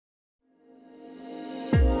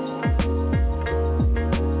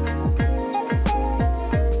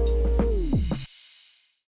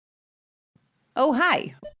Oh,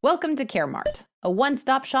 hi! Welcome to CareMart, a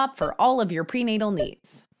one-stop shop for all of your prenatal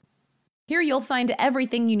needs. Here you'll find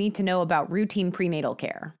everything you need to know about routine prenatal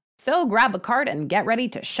care. So grab a cart and get ready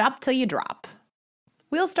to shop till you drop.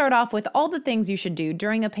 We'll start off with all the things you should do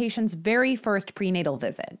during a patient's very first prenatal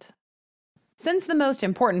visit. Since the most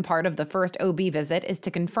important part of the first OB visit is to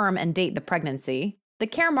confirm and date the pregnancy, the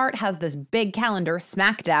CareMart has this big calendar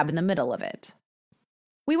smack dab in the middle of it.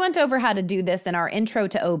 We went over how to do this in our Intro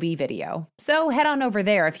to OB video, so head on over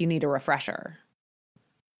there if you need a refresher.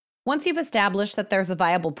 Once you've established that there's a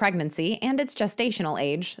viable pregnancy and its gestational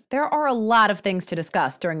age, there are a lot of things to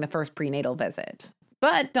discuss during the first prenatal visit.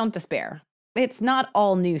 But don't despair. It's not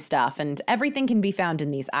all new stuff, and everything can be found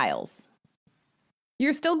in these aisles.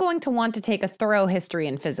 You're still going to want to take a thorough history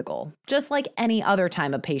and physical, just like any other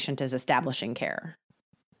time a patient is establishing care.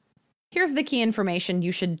 Here's the key information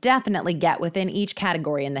you should definitely get within each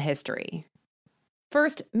category in the history.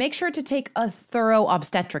 First, make sure to take a thorough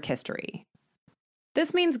obstetric history.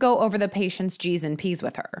 This means go over the patient's G's and P's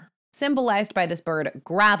with her, symbolized by this bird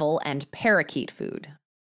gravel and parakeet food.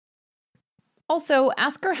 Also,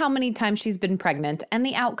 ask her how many times she's been pregnant and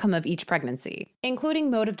the outcome of each pregnancy,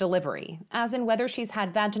 including mode of delivery, as in whether she's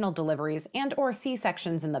had vaginal deliveries and/or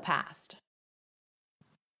C-sections in the past.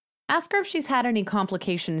 Ask her if she's had any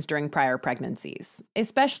complications during prior pregnancies,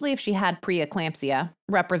 especially if she had preeclampsia,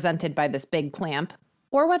 represented by this big clamp,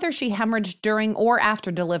 or whether she hemorrhaged during or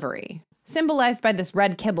after delivery, symbolized by this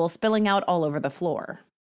red kibble spilling out all over the floor.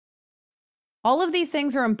 All of these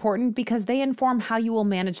things are important because they inform how you will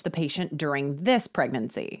manage the patient during this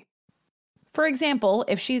pregnancy. For example,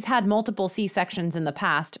 if she's had multiple C-sections in the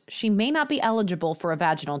past, she may not be eligible for a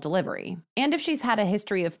vaginal delivery. And if she's had a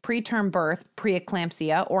history of preterm birth,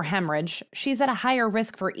 preeclampsia, or hemorrhage, she's at a higher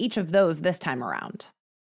risk for each of those this time around.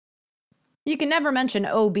 You can never mention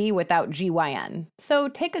OB without GYN, so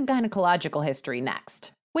take a gynecological history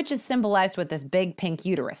next, which is symbolized with this big pink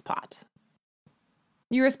uterus pot.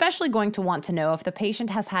 You're especially going to want to know if the patient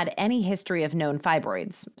has had any history of known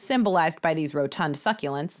fibroids, symbolized by these rotund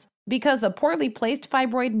succulents, because a poorly placed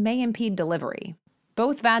fibroid may impede delivery,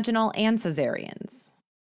 both vaginal and cesareans.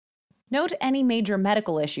 Note any major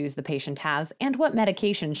medical issues the patient has and what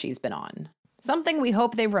medication she's been on, something we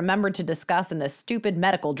hope they've remembered to discuss in this stupid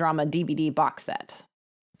medical drama DVD box set.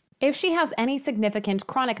 If she has any significant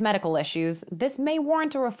chronic medical issues, this may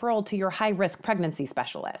warrant a referral to your high-risk pregnancy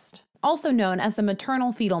specialist, also known as the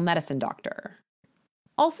maternal fetal medicine doctor.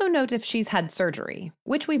 Also note if she's had surgery,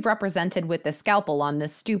 which we've represented with the scalpel on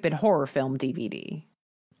this stupid horror film DVD.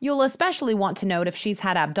 You'll especially want to note if she's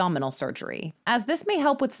had abdominal surgery, as this may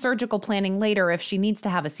help with surgical planning later if she needs to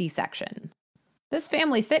have a C-section. This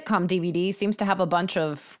family sitcom DVD seems to have a bunch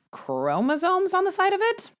of chromosomes on the side of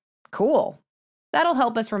it? Cool. That'll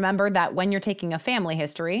help us remember that when you're taking a family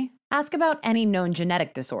history, ask about any known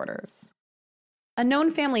genetic disorders. A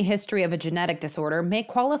known family history of a genetic disorder may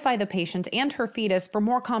qualify the patient and her fetus for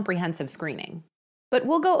more comprehensive screening. But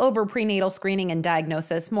we'll go over prenatal screening and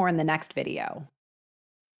diagnosis more in the next video.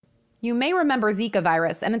 You may remember Zika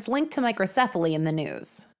virus and its link to microcephaly in the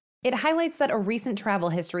news. It highlights that a recent travel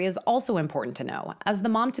history is also important to know, as the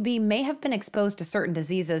mom-to-be may have been exposed to certain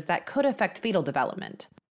diseases that could affect fetal development.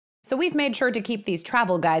 So we've made sure to keep these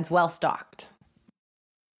travel guides well stocked.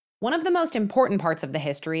 One of the most important parts of the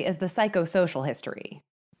history is the psychosocial history.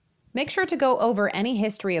 Make sure to go over any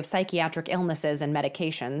history of psychiatric illnesses and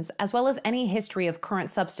medications, as well as any history of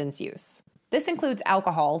current substance use. This includes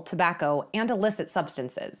alcohol, tobacco, and illicit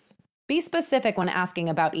substances. Be specific when asking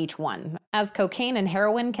about each one, as cocaine and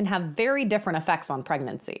heroin can have very different effects on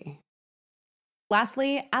pregnancy.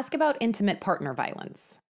 Lastly, ask about intimate partner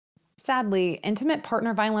violence. Sadly, intimate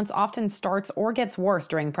partner violence often starts or gets worse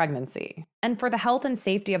during pregnancy. And for the health and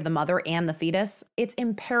safety of the mother and the fetus, it's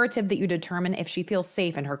imperative that you determine if she feels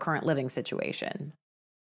safe in her current living situation.